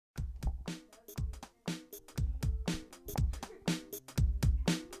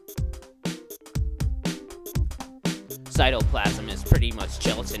Cytoplasm is pretty much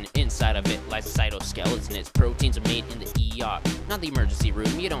gelatin. Inside of it lies a cytoskeleton. Its proteins are made in the ER, not the emergency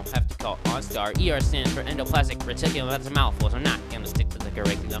room. You don't have to call OnStar. ER stands for endoplasmic reticulum. That's a mouthful, so I'm not gonna stick to the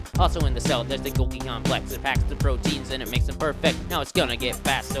curriculum. Also in the cell, there's the Golgi complex. It packs the proteins and it makes them perfect. Now it's gonna get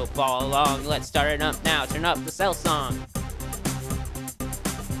fast, so follow along. Let's start it up now. Turn up the cell song.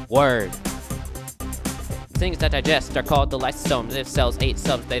 Word. Things that digest are called the lysosomes. If cells ate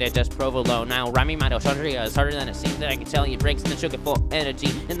subs, they digest provolone. Now, rhyming mitochondria is harder than it seems. That I can tell you, it breaks the sugar full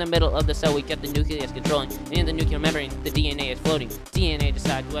energy. In the middle of the cell, we get the nucleus controlling. In the nuclear membrane, the DNA is floating. DNA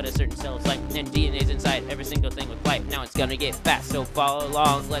decides what a certain cell is like, and DNA is inside every single thing with life. Now it's gonna get fast, so follow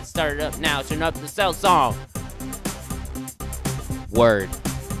along. Let's start it up now. Turn up the cell song. Word.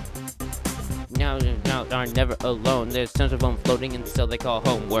 Now are never alone. There's tons of them floating in the cell they call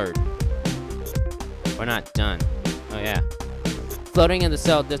home. Word. We're not done. Oh yeah. Floating in the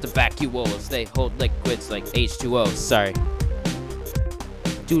cell, there's the vacuoles. They hold liquids like H2O. Sorry.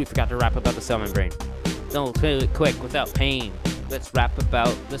 Dude, we forgot to rap about the cell membrane. Don't kill it quick without pain. Let's rap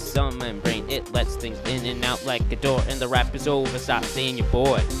about the cell membrane. It lets things in and out like a door. And the rap is over. Stop saying your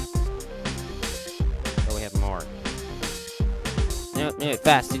boy. Oh, we have more.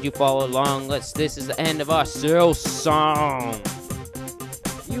 Fast, did you follow along? This is the end of our cell song.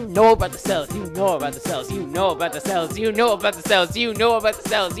 You know about the cells, you know about the cells, you know about the cells, you know about the cells, you know about the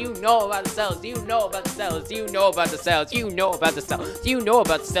cells, you know about the cells, you know about the cells, you know about the cells, you know about the cells, you know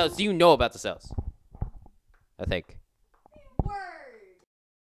about the cells, you know about the cells. I think. Word.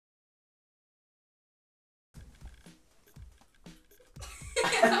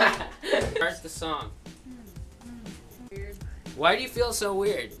 Where's the song? Weird. Why do you feel so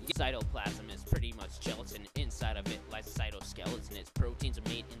weird? Cytoplasm is pretty much gelatin. Inside of it lies a cytoskeleton. Its proteins are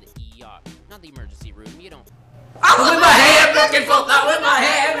made in the ER, not the emergency room. You don't. With my hand looking for, not with my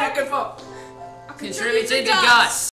hand looking for. Contributing to Gus.